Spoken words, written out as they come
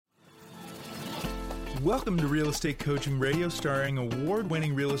Welcome to Real Estate Coaching Radio, starring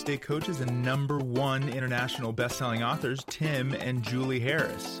award-winning real estate coaches and #1 international best-selling authors, Tim and Julie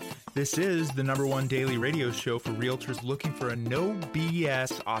Harris. This is the #1 daily radio show for realtors looking for a no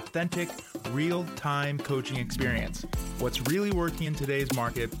BS, authentic, real-time coaching experience. What's really working in today's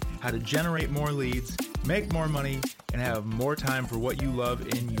market, how to generate more leads, make more money, and have more time for what you love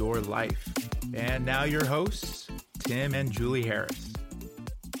in your life. And now your hosts, Tim and Julie Harris.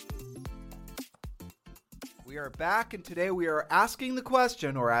 We are back, and today we are asking the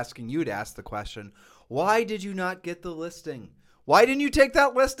question, or asking you to ask the question, why did you not get the listing? Why didn't you take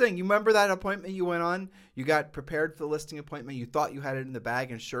that listing? You remember that appointment you went on? You got prepared for the listing appointment. You thought you had it in the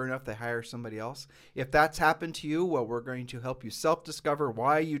bag, and sure enough, they hire somebody else. If that's happened to you, well, we're going to help you self-discover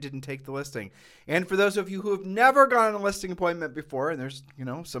why you didn't take the listing. And for those of you who have never gone on a listing appointment before, and there's,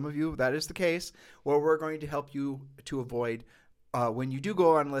 some of you, that is the case, well, we're going to help you to avoid when you do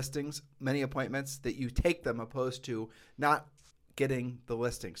go on listings, many appointments, that you take them opposed to not getting the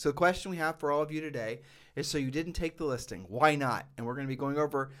listing. So the question we have for all of you today is, so you didn't take the listing. Why not? And we're going to be going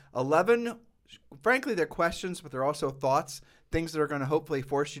over 11, frankly, they're questions, but they're also thoughts, things that are going to hopefully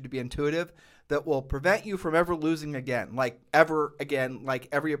force you to be intuitive, that will prevent you from ever losing again, like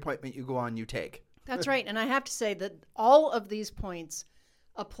every appointment you go on, you take. That's right. And I have to say that all of these points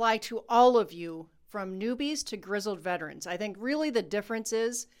apply to all of you, from newbies to grizzled veterans. I think really the difference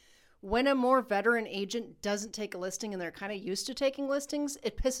is when a more veteran agent doesn't take a listing and they're kind of used to taking listings,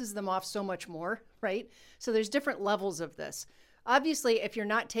 it pisses them off so much more, right? So there's different levels of this. Obviously, if you're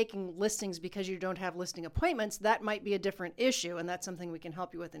not taking listings because you don't have listing appointments, that might be a different issue, and that's something we can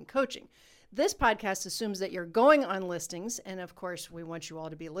help you with in coaching. This podcast assumes that you're going on listings, and of course, we want you all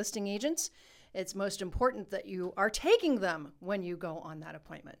to be listing agents. It's most important that you are taking them when you go on that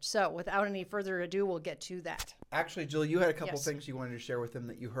appointment. So without any further ado, we'll get to that. Actually, Jill, you had a couple things you wanted to share with them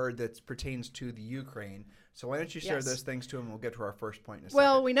that you heard that pertains to the Ukraine. So why don't you share those things to them, and we'll get to our first point in a second.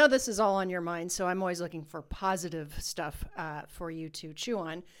 Well, we know this is all on your mind, so I'm always looking for positive stuff for you to chew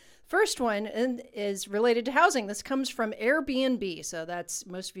on. First one is related to housing. This comes from Airbnb. So that's,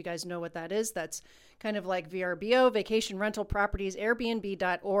 most of you guys know what that is. That's kind of like VRBO, Vacation Rental Properties,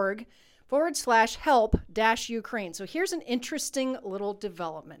 airbnb.org/help-Ukraine. So here's an interesting little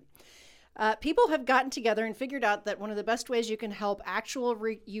development. People have gotten together and figured out that one of the best ways you can help actual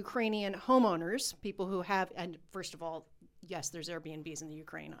Ukrainian homeowners, people who have, and first of all, yes, there's Airbnbs in the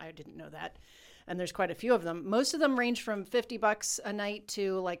Ukraine. I didn't know that. And there's quite a few of them. Most of them range from $50 a night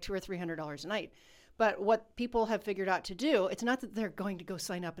to like $200 or $300 a night. But what people have figured out to do, it's not that they're going to go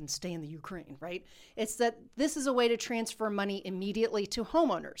sign up and stay in the Ukraine, right? It's that this is a way to transfer money immediately to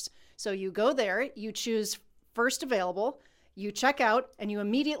homeowners. So you go there, you choose first available, you check out, and you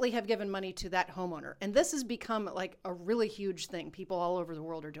immediately have given money to that homeowner. And this has become like a really huge thing. People all over the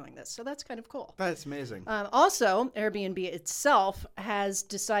world are doing this. So that's kind of cool. That's amazing. Also, Airbnb itself has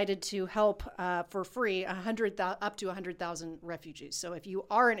decided to help for free up to 100,000 refugees. So if you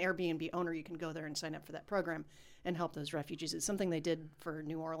are an Airbnb owner, you can go there and sign up for that program and help those refugees. It's something they did for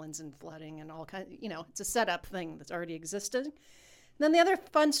New Orleans and flooding and all kinds. It's a setup thing that's already existed. Then the other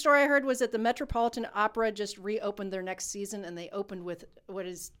fun story I heard was that the Metropolitan Opera just reopened their next season, and they opened with what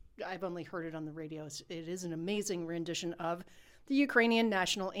is, I've only heard it on the radio, it is an amazing rendition of the Ukrainian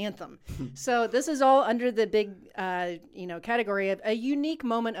national anthem. So this is all under the big, category of a unique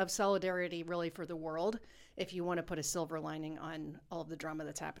moment of solidarity, really, for the world, if you want to put a silver lining on all of the drama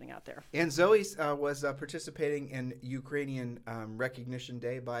that's happening out there. And Zoe was participating in Ukrainian Recognition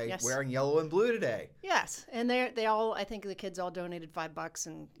Day by wearing yellow and blue today. Yes, and they all, I think the kids all donated $5,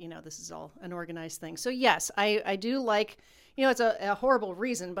 and this is all an organized thing. So yes, I do like, it's a horrible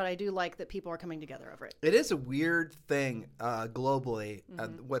reason, but I do like that people are coming together over it. It is a weird thing globally,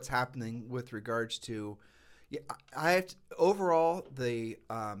 what's happening with regards to. Overall, the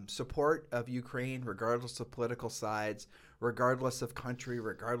support of Ukraine, regardless of political sides, regardless of country,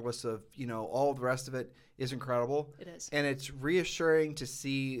 regardless of, all the rest of it, is incredible. It is. And it's reassuring to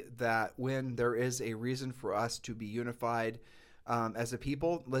see that when there is a reason for us to be unified as a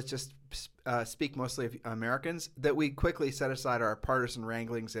people, let's just speak mostly of Americans, that we quickly set aside our partisan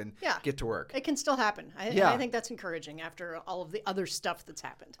wranglings and get to work. It can still happen. I think that's encouraging after all of the other stuff that's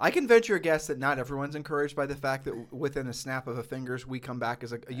happened. I can venture a guess that not everyone's encouraged by the fact that within a snap of a fingers, we come back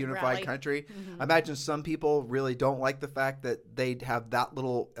as a unified country. I imagine some people really don't like the fact that they have that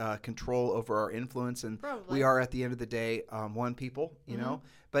little control over our influence, and we are, at the end of the day, one people, you know.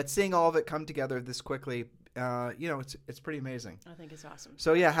 But seeing all of it come together this quickly, it's pretty amazing. I think it's awesome.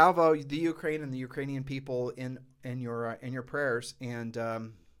 So yeah, how about the Ukraine and the Ukrainian people in your prayers, and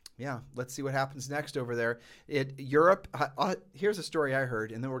let's see what happens next over there. Europe. Here's a story I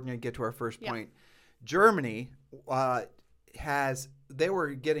heard, and then we're going to get to our first point. Germany they were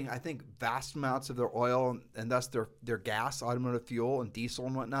getting, I think, vast amounts of their oil and thus their gas, automotive fuel, and diesel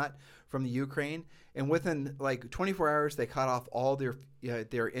and whatnot from the Ukraine. And within like 24 hours, they cut off all their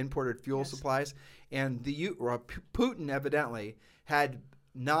imported fuel supplies. And Putin evidently had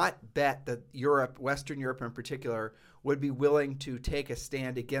not bet that Western Europe in particular, would be willing to take a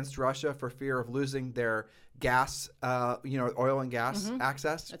stand against Russia for fear of losing their gas, oil and gas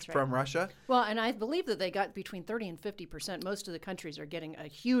access from Russia. Well, and I believe that they got between 30 and 50%. Most of the countries are getting a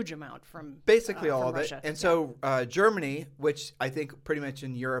huge amount from basically all from of Russia. it. And so Germany, which I think pretty much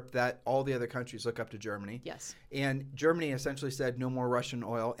in Europe that all the other countries look up to Germany. Yes. And Germany essentially said no more Russian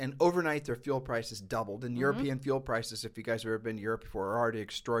oil. And overnight their fuel prices doubled. And European fuel prices, if you guys have ever been to Europe before, are already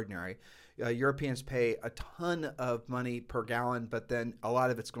extraordinary. Europeans pay a ton of money per gallon, but then a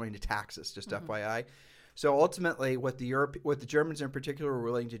lot of it's going to taxes, just FYI. So ultimately, what the Germans in particular were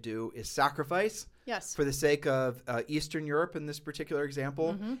willing to do is sacrifice for the sake of Eastern Europe in this particular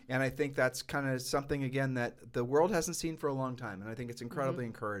example. And I think that's kind of something, again, that the world hasn't seen for a long time. And I think it's incredibly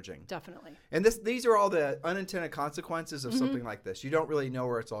encouraging. Definitely. And these are all the unintended consequences of something like this. You don't really know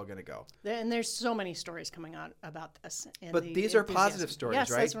where it's all going to go. And there's so many stories coming out about this. But these are positive stories,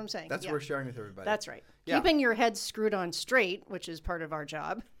 yes, right? That's what I'm saying. That's what we're sharing with everybody. That's right. Yeah. Keeping your head screwed on straight, which is part of our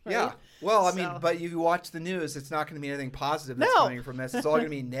job. Right? Yeah. Well, I mean, but you watch the news, it's not going to be anything positive that's coming from this. It's all going to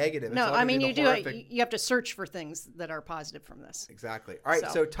be negative. No, I mean, you have to search for things that are positive from this. Exactly. All right,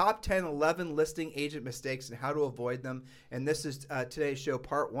 so top 10, 11 listing agent mistakes and how to avoid them. And this is today's show,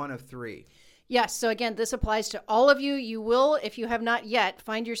 part 1 of 3. Yes. So again, this applies to all of you. You will, if you have not yet,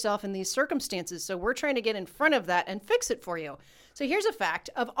 find yourself in these circumstances. So we're trying to get in front of that and fix it for you. So here's a fact.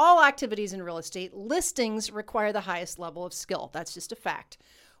 Of all activities in real estate, listings require the highest level of skill. That's just a fact.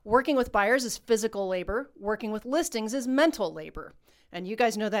 Working with buyers is physical labor. Working with listings is mental labor. And you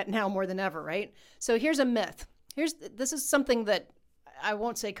guys know that now more than ever, right? So here's a myth. This is something that I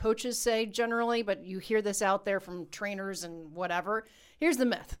won't say coaches say generally, but you hear this out there from trainers and whatever. Here's the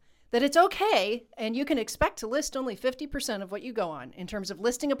myth. That it's okay and you can expect to list only 50% of what you go on in terms of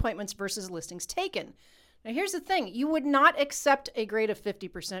listing appointments versus listings taken. Now, here's the thing. You would not accept a grade of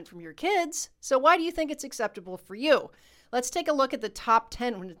 50% from your kids, so why do you think it's acceptable for you? Let's take a look at the top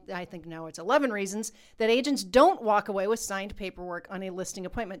 10, I think now it's 11 reasons that agents don't walk away with signed paperwork on a listing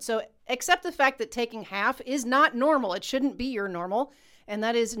appointment. So accept the fact that taking half is not normal. It shouldn't be your normal, and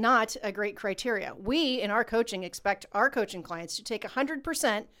that is not a great criteria. We, in our coaching, expect our coaching clients to take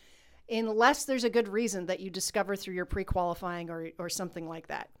 100% unless there's a good reason that you discover through your pre-qualifying or something like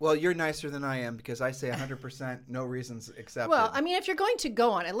that. Well, you're nicer than I am because I say 100%, no reasons accepted. Well, I mean, if you're going to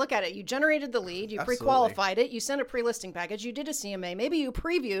go on it, look at it. You generated the lead, you pre-qualified it, you sent a pre-listing package, you did a CMA, maybe you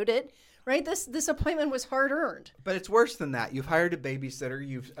previewed it, right? This appointment was hard-earned. But it's worse than that. You've hired a babysitter.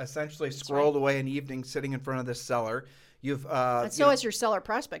 You've essentially squirreled away an evening sitting in front of this seller. And so is your seller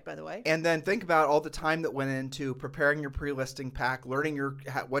prospect, by the way. And then think about all the time that went into preparing your pre-listing pack, learning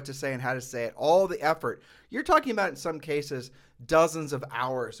what to say and how to say it, all the effort. You're talking about, in some cases, dozens of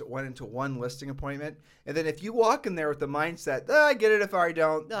hours that went into one listing appointment. And then if you walk in there with the mindset, I get it if I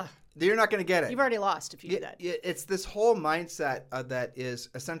don't, you're not going to get it. You've already lost if you do that. It's this whole mindset that is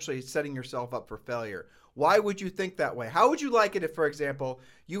essentially setting yourself up for failure. Why would you think that way? How would you like it if, for example,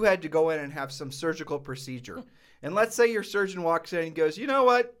 you had to go in and have some surgical procedure? And let's say your surgeon walks in and goes, you know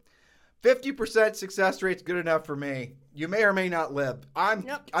what? 50% success rate's good enough for me. You may or may not live. I'm See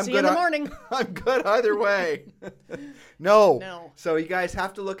good you in the morning. I'm good either way. No. So you guys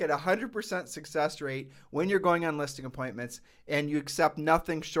have to look at 100% success rate when you're going on listing appointments, and you accept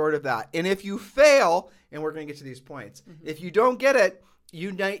nothing short of that. And if you fail, and we're going to get to these points, if you don't get it,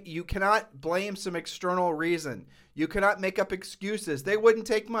 you cannot blame some external reason. You cannot make up excuses. They wouldn't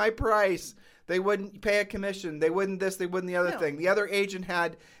take my price. They wouldn't pay a commission. They wouldn't this. They wouldn't the other thing. The other agent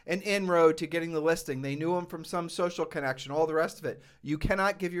had an inroad to getting the listing. They knew him from some social connection, all the rest of it. You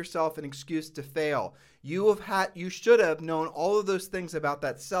cannot give yourself an excuse to fail. You should have known all of those things about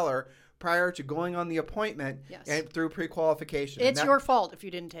that seller prior to going on the appointment and through pre-qualification. It's your fault if you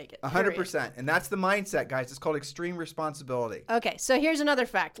didn't take it. 100%. And that's the mindset, guys. It's called extreme responsibility. Okay, so here's another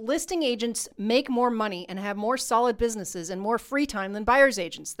fact. Listing agents make more money and have more solid businesses and more free time than buyer's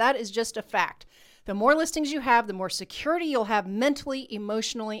agents. That is just a fact. The more listings you have, the more security you'll have mentally,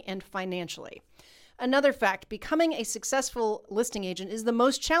 emotionally, and financially. Another fact, becoming a successful listing agent is the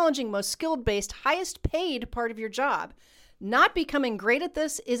most challenging, most skill-based, highest paid part of your job. Not becoming great at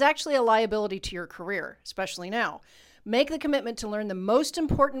this is actually a liability to your career, especially now. Make the commitment to learn the most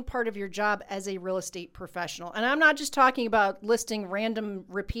important part of your job as a real estate professional. And I'm not just talking about listing random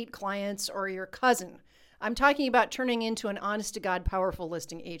repeat clients or your cousin. I'm talking about turning into an honest-to-God powerful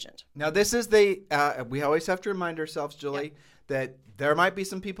listing agent. Now, this is we always have to remind ourselves, Julie, that there might be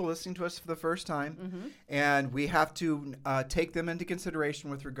some people listening to us for the first time, and we have to take them into consideration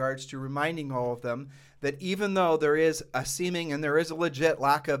with regards to reminding all of them that even though there is a seeming and there is a legit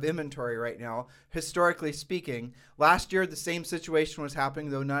lack of inventory right now, historically speaking, last year the same situation was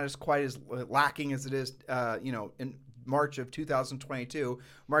happening, though not as quite as lacking as it is, in March of 2022.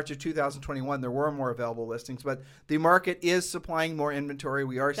 March of 2021, there were more available listings, but the market is supplying more inventory.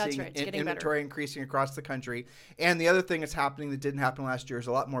 We are seeing inventory increasing across the country. And the other thing that's happening that didn't happen last year is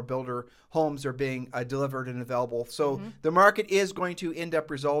a lot more builder homes are being delivered and available. So the market is going to end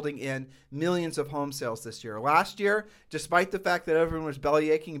up resulting in millions of home sales this year. Last year, despite the fact that everyone was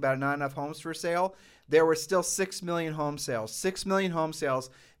bellyaching about not enough homes for sale, there were still 6 million home sales. 6 million home sales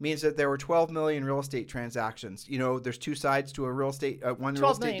means that there were 12 million real estate transactions. You know, there's two sides to a real estate, one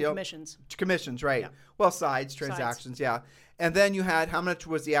real estate deal. 12 million commissions. Commissions, right. Yeah. Well, transactions, yeah. And then you had, how much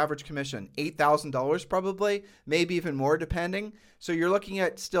was the average commission? $8,000 probably, maybe even more depending. So you're looking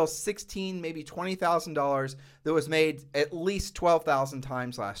at still $16,000, maybe $20,000 that was made at least 12,000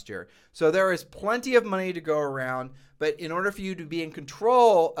 times last year. So there is plenty of money to go around. But in order for you to be in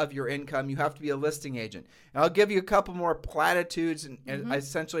control of your income, you have to be a listing agent. And I'll give you a couple more platitudes and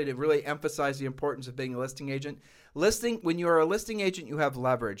essentially to really emphasize the importance of being a listing agent. When you are a listing agent, you have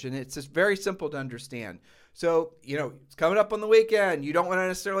leverage, and it's just very simple to understand. So, it's coming up on the weekend. You don't want to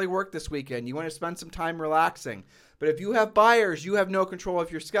necessarily work this weekend. You want to spend some time relaxing. But if you have buyers, you have no control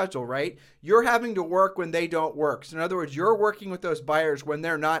of your schedule, right? You're having to work when they don't work. So in other words, you're working with those buyers when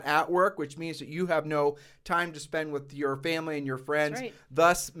they're not at work, which means that you have no time to spend with your family and your friends,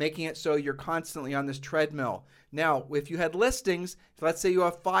 thus making it so you're constantly on this treadmill. Now, if you had listings, let's say you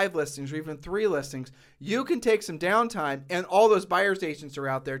have 5 listings or even 3 listings, you can take some downtime and all those buyer's agents are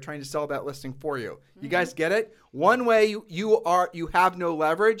out there trying to sell that listing for you. You guys get it? One way you have no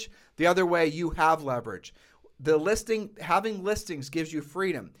leverage, the other way you have leverage. Having listings gives you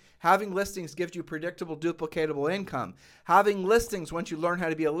freedom. Having listings gives you predictable, duplicatable income. Having listings, once you learn how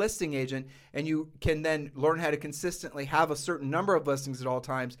to be a listing agent and you can then learn how to consistently have a certain number of listings at all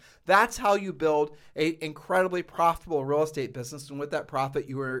times, that's how you build an incredibly profitable real estate business. And with that profit,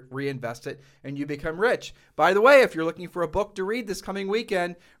 you reinvest it and you become rich. By the way, if you're looking for a book to read this coming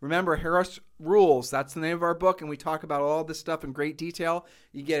weekend, remember Harris Rules. That's the name of our book, and we talk about all this stuff in great detail.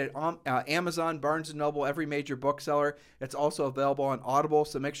 You get it on Amazon, Barnes & Noble, every major bookseller. It's also available on Audible,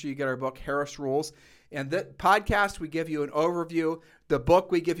 so make sure you get our book, Harris Rules. And the podcast, we give you an overview. The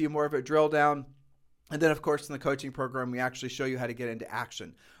book, we give you more of a drill down. And then, of course, in the coaching program, we actually show you how to get into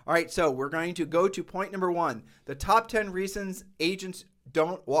action. All right, so we're going to go to point number 1, the top 10 reasons agents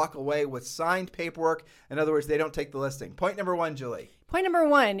don't walk away with signed paperwork. In other words, they don't take the listing. Point number 1, Julie. Point number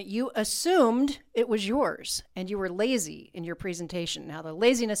 1, you assumed it was yours and you were lazy in your presentation. Now, the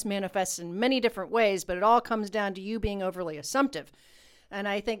laziness manifests in many different ways, but it all comes down to you being overly assumptive. And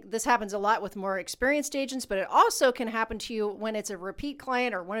I think this happens a lot with more experienced agents, but it also can happen to you when it's a repeat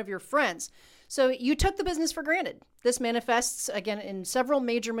client or one of your friends. So you took the business for granted. This manifests, again, in several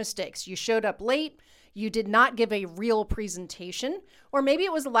major mistakes. You showed up late. You did not give a real presentation, or maybe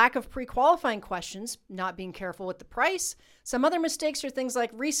it was a lack of pre-qualifying questions, not being careful with the price. Some other mistakes are things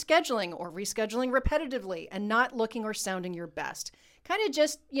like rescheduling or rescheduling repetitively and not looking or sounding your best. Kind of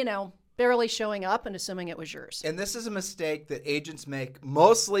just, barely showing up and assuming it was yours. And this is a mistake that agents make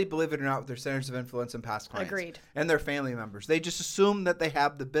mostly, believe it or not, with their centers of influence and past clients. Agreed. And their family members. They just assume that they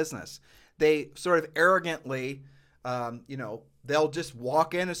have the business. They sort of arrogantly, they'll just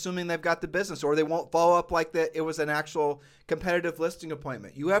walk in assuming they've got the business, or they won't follow up like that it was an actual competitive listing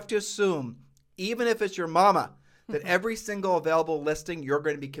appointment. You have to assume, even if it's your mama, that every single available listing you're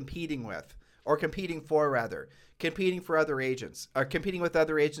going to be competing with, or competing for other agents, or competing with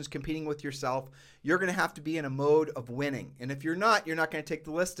other agents, competing with yourself. You're going to have to be in a mode of winning. And if you're not going to take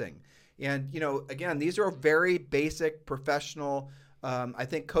the listing. And, again, these are very basic professional, I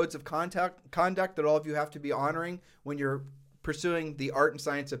think, codes of conduct that all of you have to be honoring when you're pursuing the art and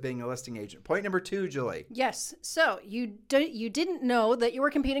science of being a listing agent. Point number 2, Julie. Yes. So you didn't know that you were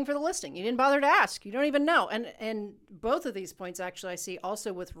competing for the listing. You didn't bother to ask. You don't even know. And both of these points, actually, I see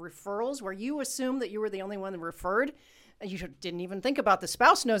also with referrals, where you assume that you were the only one that referred. You didn't even think about the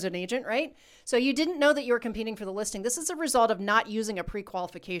spouse knows an agent, right? So you didn't know that you were competing for the listing. This is a result of not using a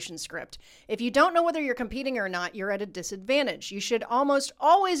pre-qualification script. If you don't know whether you're competing or not, you're at a disadvantage. You should almost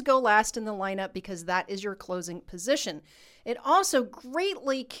always go last in the lineup because that is your closing position. It also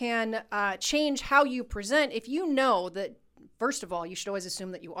greatly can change how you present if you know that first of all, you should always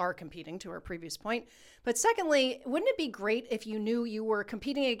assume that you are competing, to our previous point. But secondly, wouldn't it be great if you knew you were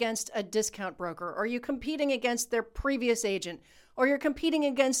competing against a discount broker, or you competing against their previous agent, or you're competing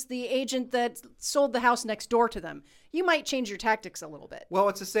against the agent that sold the house next door to them? You might change your tactics a little bit. Well,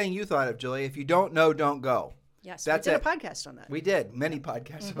 it's a saying you thought of, Julie. If you don't know, don't go. Yes, That's we did it. a podcast on that. We did many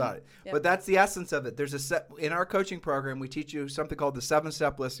podcasts about it, Yep. but that's the essence of it. There's in our coaching program, we teach you something called the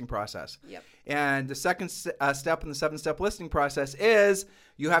 7-step listing process. Yep. And the second step in the 7-step listing process is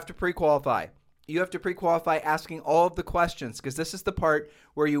you have to pre-qualify. You have to pre-qualify asking all of the questions, because this is the part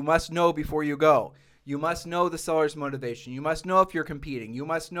where you must know before you go. You must know the seller's motivation. You must know if you're competing. You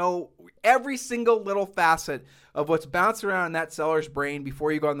must know every single little facet of what's bouncing around in that seller's brain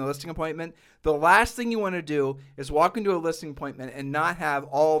before you go on the listing appointment. The last thing you want to do is walk into a listing appointment and not have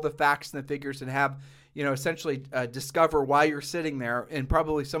all the facts and the figures and have, essentially discover why you're sitting there and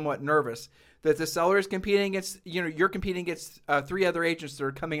probably somewhat nervous that the seller is competing against, you're competing against 3 other agents that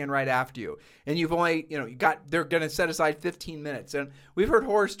are coming in right after you. And you've only, they're going to set aside 15 minutes. And we've heard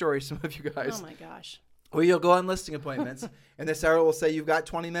horror stories, some of you guys. Oh my gosh. Well, you'll go on listing appointments, and the seller will say you've got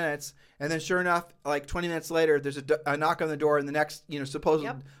 20 minutes, and then sure enough, like 20 minutes later, there's a knock on the door, and the next, supposed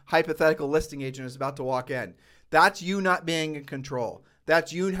hypothetical listing agent is about to walk in. That's you not being in control.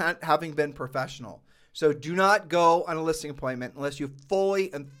 That's you having been professional. So do not go on a listing appointment unless you've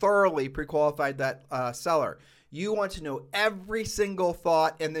fully and thoroughly pre-qualified that seller. You want to know every single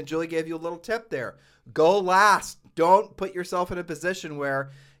thought, and then Julie gave you a little tip there. Go last. Don't put yourself in a position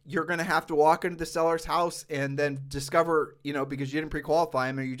where you're going to have to walk into the seller's house and then discover, because you didn't pre-qualify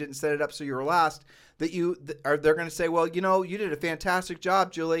him or you didn't set it up so you were last, that they're going to say, well, you did a fantastic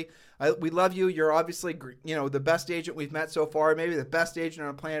job, Julie. We love you. You're obviously, the best agent we've met so far, maybe the best agent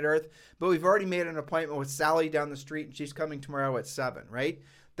on planet Earth, but we've already made an appointment with Sally down the street and she's coming tomorrow at 7, right?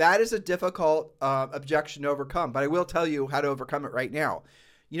 That is a difficult objection to overcome, but I will tell you how to overcome it right now.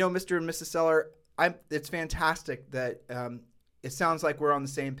 Mr. and Mrs. Seller, it's fantastic that it sounds like we're on the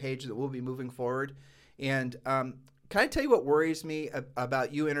same page, that we'll be moving forward. And can I tell you what worries me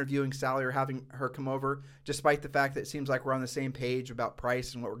about you interviewing Sally or having her come over, despite the fact that it seems like we're on the same page about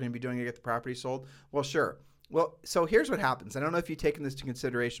price and what we're going to be doing to get the property sold? Well, sure. Well, so here's what happens. I don't know if you've taken this into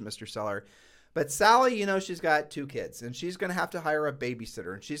consideration, Mr. Seller, but Sally, she's got 2 kids, and she's going to have to hire a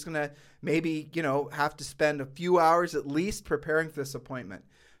babysitter, and she's going to maybe, have to spend a few hours at least preparing for this appointment.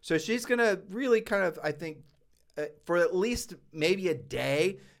 So she's going to really kind of, I think, for at least maybe a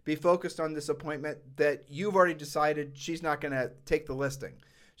day, be focused on this appointment that you've already decided she's not going to take the listing.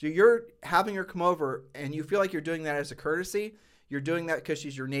 So you're having her come over and you feel like you're doing that as a courtesy. You're doing that because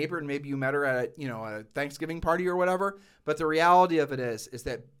she's your neighbor and maybe you met her at a Thanksgiving party or whatever. But the reality of it is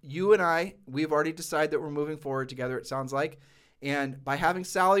that you and we've already decided that we're moving forward together, it sounds like. And by having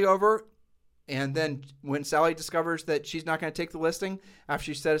Sally over, and then when Sally discovers that she's not going to take the listing after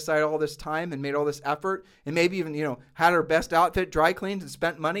she set aside all this time and made all this effort and maybe even, had her best outfit dry cleaned and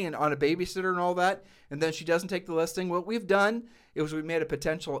spent money on a babysitter and all that, and then she doesn't take the listing, what we've done is we've made a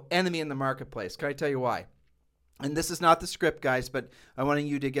potential enemy in the marketplace. Can I tell you why? And this is not the script, guys, but I wanted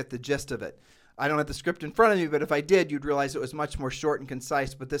you to get the gist of it. I don't have the script in front of me, but if I did, you'd realize it was much more short and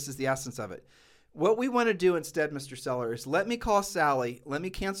concise, but this is the essence of it. What we want to do instead, Mr. Seller, is let me call Sally, let me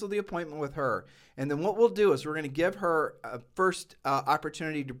cancel the appointment with her, and then what we'll do is we're going to give her a first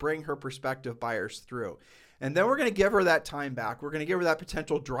opportunity to bring her prospective buyers through. And then we're going to give her that time back. We're going to give her that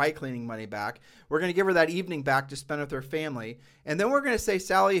potential dry cleaning money back. We're going to give her that evening back to spend with her family. And then we're going to say,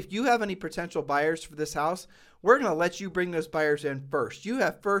 Sally, if you have any potential buyers for this house, we're going to let you bring those buyers in first. You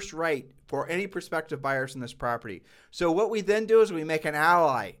have first right for any prospective buyers in this property. So what we then do is we make an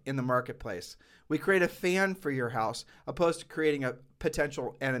ally in the marketplace. We create a fan for your house opposed to creating a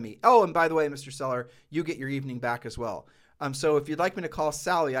potential enemy. Oh, and by the way, Mr. Seller, you get your evening back as well. So if you'd like me to call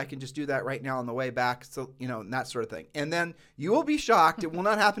Sally, I can just do that right now on the way back. So, and that sort of thing. And then you will be shocked. It will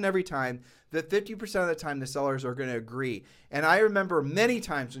not happen every time that 50% of the time the sellers are going to agree. And I remember many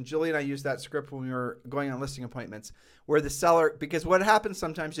times when Julie and I used that script when we were going on listing appointments where the seller, because what happens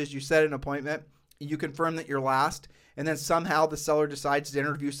sometimes is you set an appointment, you confirm that you're last, and then somehow the seller decides to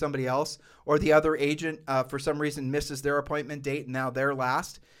interview somebody else, or the other agent for some reason misses their appointment date and now they're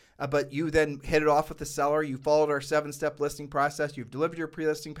last. But you then hit it off with the seller. You followed our 7-step listing process. You've delivered your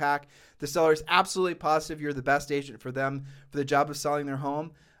pre-listing pack. The seller is absolutely positive you're the best agent for them for the job of selling their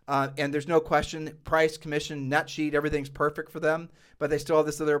home. And there's no question, price, commission, net sheet, everything's perfect for them, but they still have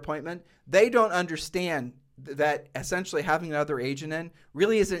this other appointment. They don't understand that essentially having another agent in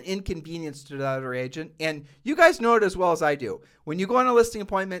really is an inconvenience to the other agent. And you guys know it as well as I do. When you go on a listing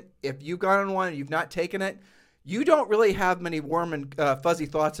appointment, if you've gone on one and you've not taken it, you don't really have many warm and fuzzy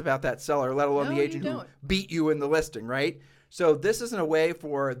thoughts about that seller, let alone the agent who beat you in the listing, right? So this isn't a way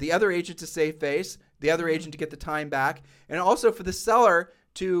for the other agent to save face, the other agent to get the time back, and also for the seller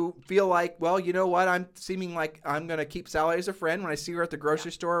to feel like, well, you know what? I'm seeming like I'm going to keep Sally as a friend when I see her at the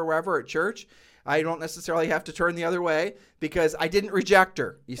grocery store or wherever, at church. I don't necessarily have to turn the other way because I didn't reject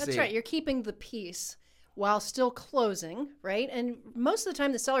her, you see. That's right. You're keeping the peace while still closing, right? And most of the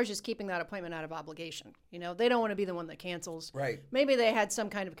time, the seller's just keeping that appointment out of obligation. You know, they don't want to be the one that cancels. Right. Maybe they had some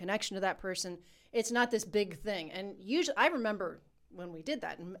kind of connection to that person. It's not this big thing. And usually, I remember when we did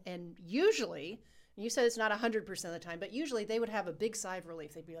that, and usually, you said it's not 100% of the time, but usually they would have a big sigh of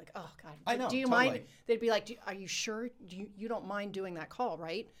relief. They'd be like, oh, God, I know, do you totally. mind? They'd be like, are you sure? You don't mind doing that call,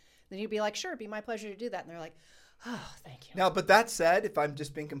 right? Then you'd be like, sure, it'd be my pleasure to do that. And they're like, oh, thank you. Now, but that said, if I'm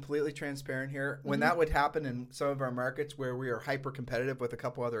just being completely transparent here, when that would happen in some of our markets where we are hyper competitive with a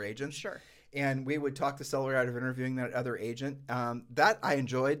couple other agents, Sure. and we would talk the seller out of interviewing that other agent, that I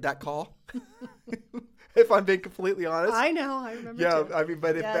enjoyed that call. If I'm being completely honest. I know. I remember Yeah, too. I mean,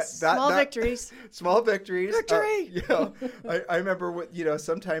 but if Yes, that small victories. Small victories. Victory! I remember what,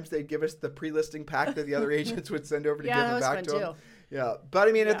 sometimes they'd give us the pre-listing pack that the other agents would send over to give that them was back fun to them. too. Yeah, but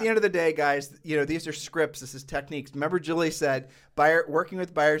I mean, at Yeah. the end of the day, guys, these are scripts. This is techniques. Remember, Julie said, working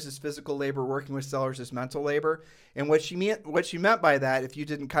with buyers is physical labor, working with sellers is mental labor. And what she meant by that, if you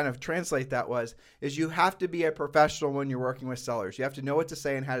didn't kind of translate that, is you have to be a professional when you're working with sellers. You have to know what to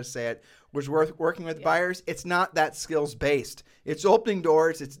say and how to say it. Working with buyers, it's not that skills based. It's opening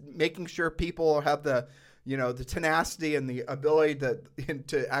doors. It's making sure people have the tenacity and the ability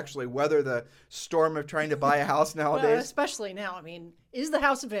to actually weather the storm of trying to buy a house nowadays. Well, especially now. I mean, is the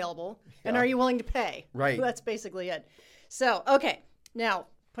house available? And are you willing to pay? Right. That's basically it. So, okay. Now,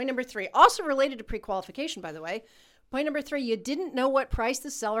 point number 3, also related to pre-qualification, by the way. Point number 3, you didn't know what price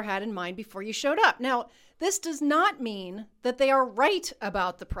the seller had in mind before you showed up. Now, this does not mean that they are right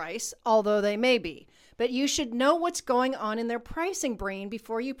about the price, although they may be. But you should know what's going on in their pricing brain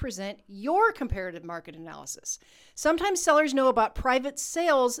before you present your comparative market analysis. Sometimes sellers know about private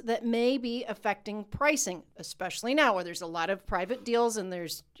sales that may be affecting pricing, especially now where there's a lot of private deals and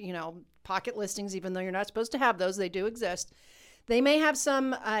there's, pocket listings, even though you're not supposed to have those, they do exist. They may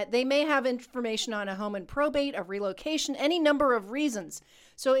have information on a home in probate, a relocation, any number of reasons.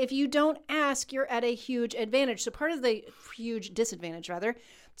 So if you don't ask, you're at a huge advantage. So part of the huge disadvantage, rather.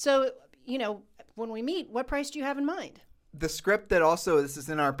 So, when we meet, what price do you have in mind? The script this is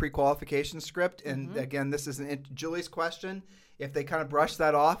in our pre-qualification script. And again, this is Julie's question. If they kind of brush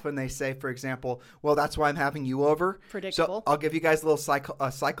that off and they say, for example, well, that's why I'm having you over. Predictable. So I'll give you guys a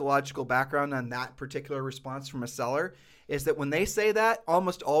little psychological background on that particular response from a seller. Is that when they say that,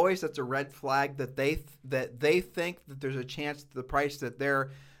 almost always that's a red flag that they think that there's a chance that the price that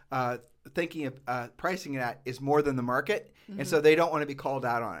they're thinking of pricing it at is more than the market, and so they don't want to be called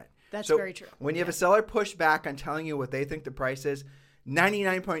out on it. That's so very true. When you have a seller push back on telling you what they think the price is,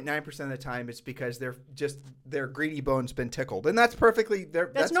 99.9% of the time it's because their greedy bone's been tickled, and that's perfectly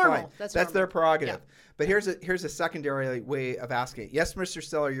that's normal. fine. That's their normal. prerogative. Yeah. But here's a secondary way of asking it. Yes, Mr.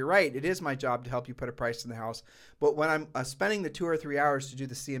 Seller, you're right. It is my job to help you put a price in the house. But when I'm spending the 2 or 3 hours to do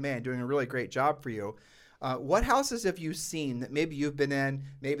the CMA and doing a really great job for you, what houses have you seen that maybe you've been in?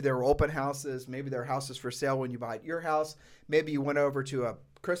 Maybe there were open houses. Maybe there are houses for sale when you bought your house. Maybe you went over to a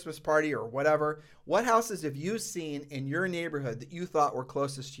Christmas party or whatever. What houses have you seen in your neighborhood that you thought were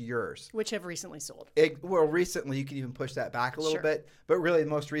closest to yours? Which have recently sold. Recently, you can even push that back a little Sure. bit, but really the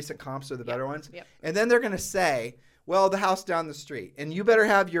most recent comps are the better ones. Yep. And then they're going to say, well, the house down the street. And you better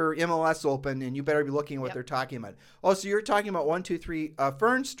have your MLS open and you better be looking at what they're talking about. Oh, so you're talking about 123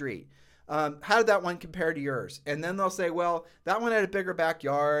 Fern Street. How did that one compare to yours? And then they'll say, well, that one had a bigger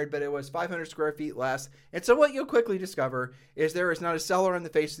backyard, but it was 500 square feet less. And so what you'll quickly discover is there is not a seller on the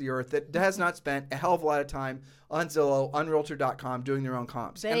face of the earth that has not spent a hell of a lot of time on Zillow, on Realtor.com doing their own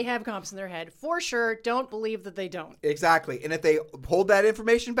comps. They have comps in their head. For sure. Don't believe that they don't. Exactly. And if they hold that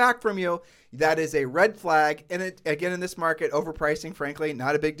information back from you, that is a red flag. And it, again, in this market, overpricing, frankly,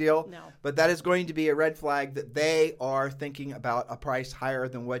 not a big deal. No. But that is going to be a red flag that they are thinking about a price higher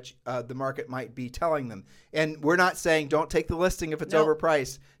than what the market might be telling them. And we're not saying don't take the listing if it's No.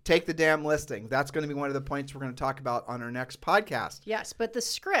 overpriced. Take the damn listing. That's going to be one of the points we're going to talk about on our next podcast. Yes, but the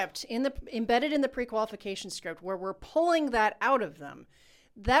script embedded in the pre-qualification script, where we're pulling that out of them,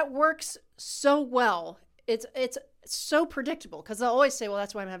 that works so well. It's so predictable because they'll always say, well,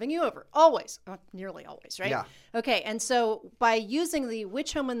 that's why I'm having you over. Always. Nearly always, right? Yeah. Okay, and so by using the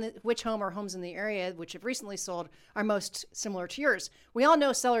which home or homes in the area which have recently sold are most similar to yours, we all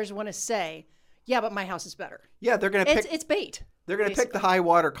know sellers want to say, yeah, but my house is better. Yeah, they're going to pick. It's bait. They're going to pick the high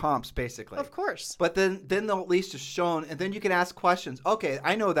water comps, basically. Of course. But then they'll at least have shown, and then you can ask questions. Okay,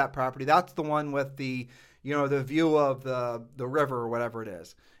 I know that property. That's the one with the, the view of the river or whatever it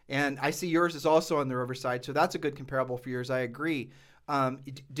is. And I see yours is also on the riverside, so that's a good comparable for yours. I agree.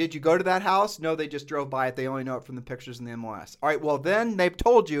 Did you go to that house? No, they just drove by it. They only know it from the pictures in the MLS. All right, well, then they've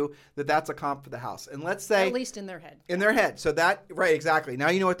told you that that's a comp for the house. And let's say... At least in their head. In their head. So that, right, exactly. Now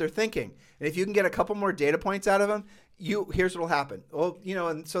you know what they're thinking. And if you can get a couple more data points out of them, here's what will happen. Well,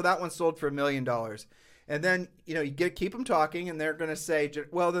 and so that one sold for $1 million. And then, keep them talking, and they're going to say,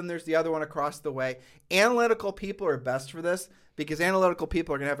 well, then there's the other one across the way. Analytical people are best for this because analytical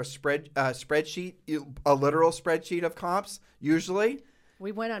people are going to have a spreadsheet, a literal spreadsheet of comps, usually.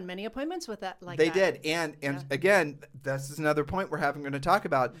 We went on many appointments with that. They did. And again, this is another point we're going to talk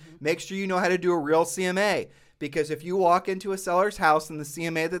about. Mm-hmm. Make sure you know how to do a real CMA. Because if you walk into a seller's house and the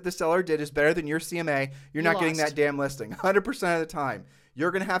CMA that the seller did is better than your CMA, you're not getting that damn listing 100% of the time.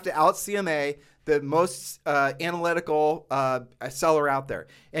 You're going to have to out CMA the most analytical seller out there.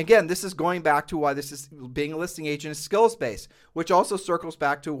 And again, this is going back to why this is being a listing agent is skills based, which also circles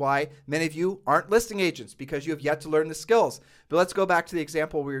back to why many of you aren't listing agents because you have yet to learn the skills. But let's go back to the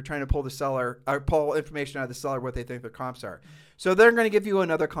example where you're trying to pull the seller or pull information out of the seller what they think their comps are. So they're going to give you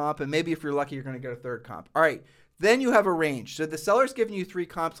another comp, and maybe if you're lucky, you're going to get a third comp. All right. Then you have a range. So the seller's giving you 3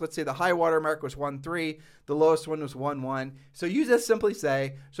 comps. Let's say the high water mark was 1.3. The lowest one was 1.1. So you just simply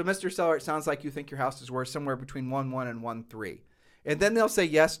say, so Mr. Seller, it sounds like you think your house is worth somewhere between 1.1 and 1.3. And then they'll say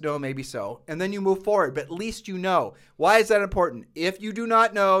yes, no, maybe so. And then you move forward. But at least you know. Why is that important? If you do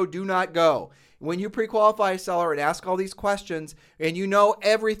not know, do not go. When you pre-qualify a seller and ask all these questions and you know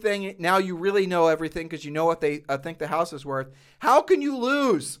everything, now you really know everything because you know what they think the house is worth. How can you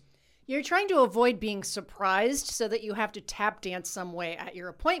lose? You're trying to avoid being surprised so that you have to tap dance some way at your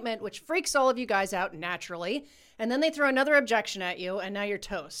appointment, which freaks all of you guys out naturally. And then they throw another objection at you, and now you're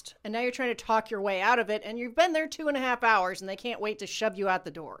toast. And now you're trying to talk your way out of it, and you've been there 2.5 hours, and they can't wait to shove you out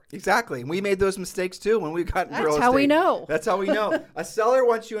the door. Exactly. And we made those mistakes, too, when we got in real estate. That's how we know. That's how we know. A seller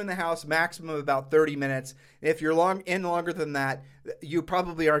wants you in the house maximum of about 30 minutes. If you're longer than that, you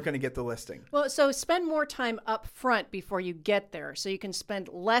probably aren't going to get the listing. Well, so spend more time up front before you get there, so you can spend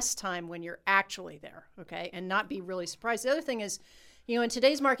less time when you're actually there, okay, and not be really surprised. The other thing is, in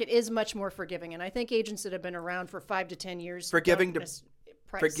today's market is much more forgiving. And I think agents that have been around for 5 to 10 years. Forgiving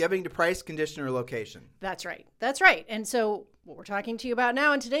to price, condition, or location. That's right. That's right. And so what we're talking to you about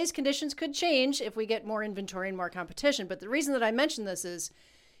now in today's conditions could change if we get more inventory and more competition. But the reason that I mention this is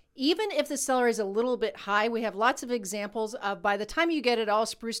even if the seller is a little bit high, we have lots of examples of by the time you get it all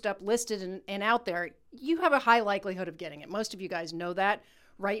spruced up, listed, and out there, you have a high likelihood of getting it. Most of you guys know that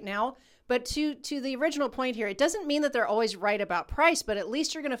right now. But to the original point here, it doesn't mean that they're always right about price, but at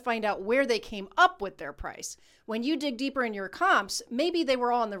least you're going to find out where they came up with their price. When you dig deeper in your comps, maybe they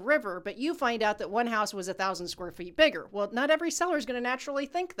were all on the river, but you find out that one house was 1,000 square feet bigger. Well, not every seller is going to naturally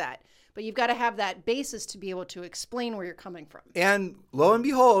think that, but you've got to have that basis to be able to explain where you're coming from. And lo and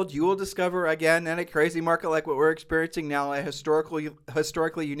behold, you will discover, again, in a crazy market like what we're experiencing now, a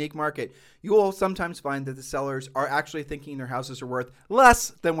historically unique market, you will sometimes find that the sellers are actually thinking their houses are worth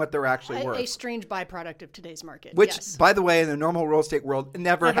less than what they're actually worth. A strange byproduct of today's market. Which, yes. By the way, in the normal real estate world,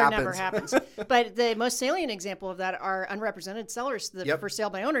 never happens. But the most salient example of that are unrepresented sellers for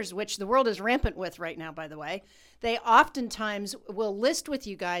sale by owners, which the world is rampant with right now, by the way. They oftentimes will list with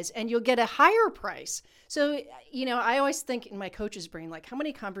you guys and you'll get a higher price. So, I always think in my coach's brain, like, how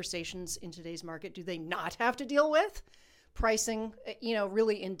many conversations in today's market do they not have to deal with? Pricing,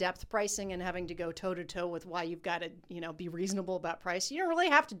 really in-depth pricing and having to go toe-to-toe with why you've got to, be reasonable about price. You don't really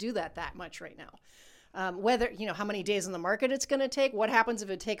have to do that much right now. Whether, how many days in the market it's going to take, what happens if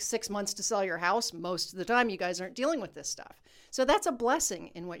it takes 6 months to sell your house? Most of the time, you guys aren't dealing with this stuff. So that's a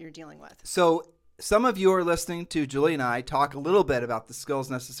blessing in what you're dealing with. So some of you are listening to Julie and I talk a little bit about the skills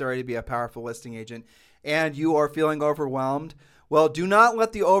necessary to be a powerful listing agent, and you are feeling overwhelmed. Well, do not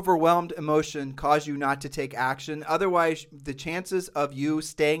let the overwhelmed emotion cause you not to take action. Otherwise, the chances of you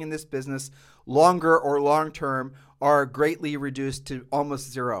staying in this business longer or long-term are greatly reduced to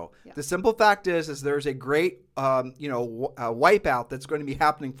almost zero. Yeah. The simple fact is there's a great, wipeout that's going to be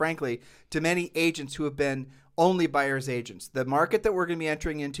happening, frankly, to many agents who have been only buyer's agents. The market that we're going to be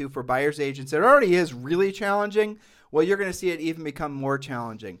entering into for buyer's agents, it already is really challenging. Well, you're going to see it even become more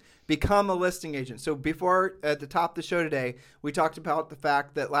challenging. Become a listing agent. So before, at the top of the show today, we talked about the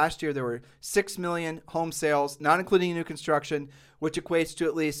fact that last year there were 6 million home sales, not including new construction, which equates to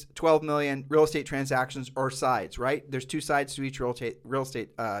at least 12 million real estate transactions or sides, right? There's 2 sides to each real estate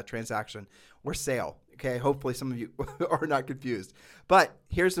transaction or sale. Okay, hopefully some of you are not confused. But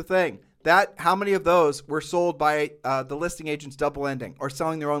here's the thing. How many of those were sold by the listing agents double ending or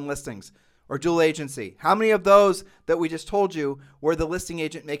selling their own listings or dual agency? How many of those that we just told you were the listing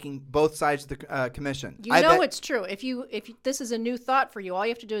agent making both sides of the commission? It's true. If this is a new thought for you, all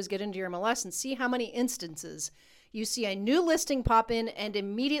you have to do is get into your MLS and see how many instances you see a new listing pop in and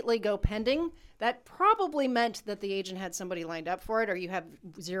immediately go pending. That probably meant that the agent had somebody lined up for it, or you have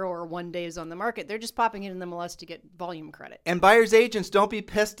 0 or 1 days on the market. They're just popping it in the MLS to get volume credit. And buyer's agents, don't be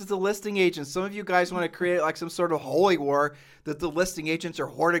pissed at the listing agents. Some of you guys want to create like some sort of holy war that the listing agents are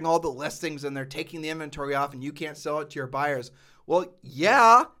hoarding all the listings and they're taking the inventory off and you can't sell it to your buyers. Well,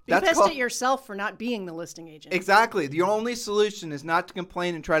 yeah. Be pissed at yourself for not being the listing agent. Exactly. The only solution is not to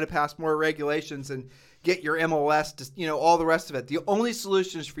complain and try to pass more regulations and get your MLS to, all the rest of it. The only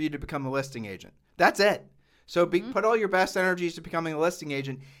solution is for you to become a listing agent. That's it. So put all your best energies to becoming a listing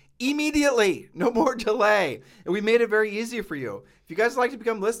agent immediately. No more delay. And we made it very easy for you. If you guys would like to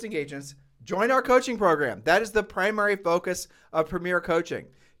become listing agents, join our coaching program. That is the primary focus of Premier Coaching.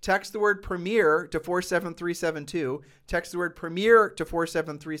 Text the word Premier to 47372. Text the word Premier to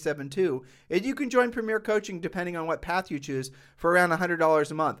 47372. And you can join Premier Coaching depending on what path you choose for around $100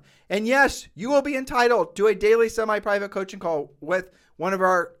 a month. And yes, you will be entitled to a daily semi-private coaching call with one of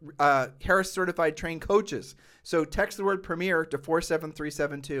our Harris certified trained coaches. So text the word Premier to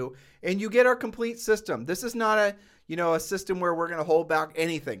 47372 and you get our complete system. This is not a system where we're going to hold back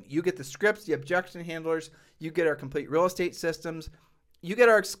anything. You get the scripts, the objection handlers, you get our complete real estate systems. You get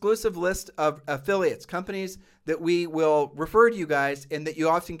our exclusive list of affiliates, companies that we will refer to you guys and that you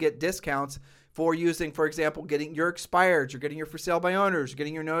often get discounts for using, for example, getting your expireds, or getting your for sale by owners, or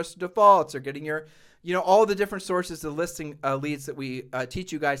getting your notice of defaults, or getting your, all the different sources of listing leads that we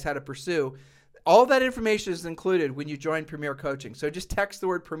teach you guys how to pursue. All that information is included when you join Premier Coaching. So just text the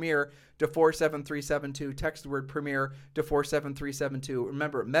word Premier to 47372. Text the word Premier to 47372.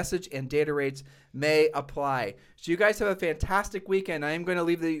 Remember, message and data rates may apply. So you guys have a fantastic weekend. I am going to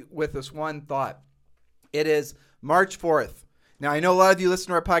leave you with this one thought. It is March 4th. Now, I know a lot of you listen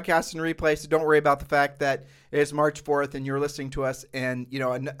to our podcast and replay, so don't worry about the fact that it is March 4th and you're listening to us in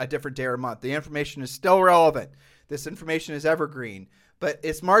a different day or month. The information is still relevant. This information is evergreen. But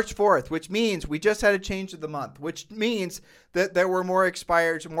it's March 4th, which means we just had a change of the month, which means that there were more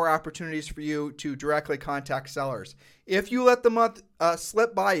expireds, more opportunities for you to directly contact sellers. If you let the month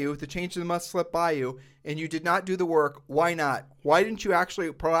slip by you, the change of the month slip by you, and you did not do the work, why not? Why didn't you actually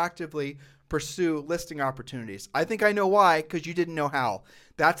proactively pursue listing opportunities? I think I know why, because you didn't know how.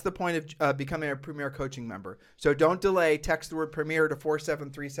 That's the point of becoming a Premier Coaching member. So don't delay. Text the word Premier to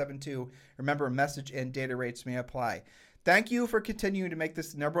 47372. Remember, message and data rates may apply. Thank you for continuing to make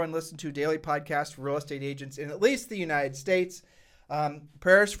this the number one listened to daily podcast for real estate agents in at least the United States.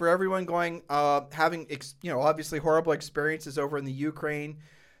 Prayers for everyone having obviously horrible experiences over in the Ukraine,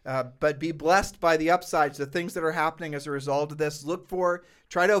 but be blessed by the upsides, the things that are happening as a result of this.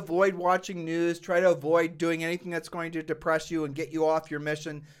 Try to avoid watching news. Try to avoid doing anything that's going to depress you and get you off your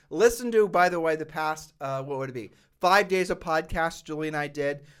mission. Listen to, by the way, the past, 5 days of podcasts Julie and I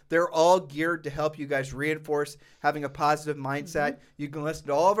did. They're all geared to help you guys reinforce having a positive mindset. You can listen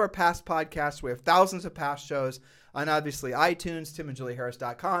to all of our past podcasts. We have thousands of past shows on obviously iTunes,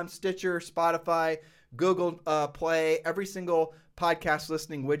 timandjulieharris.com, Stitcher, Spotify, Google Play, every single podcast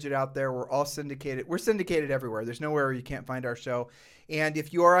listening widget out there. We're all syndicated. We're syndicated everywhere. There's nowhere where you can't find our show. And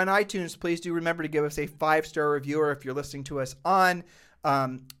if you are on iTunes, please do remember to give us a 5-star review, or if you're listening to us on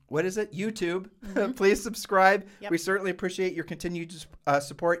YouTube. Please subscribe. Yep. We certainly appreciate your continued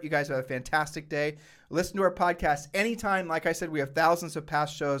support. You guys have a fantastic day. Listen to our podcast anytime. Like I said, we have thousands of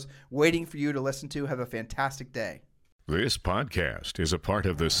past shows waiting for you to listen to. Have a fantastic day. This podcast is a part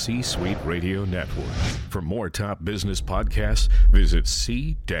of the C-Suite Radio Network. For more top business podcasts, visit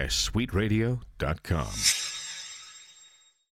c-suiteradio.com.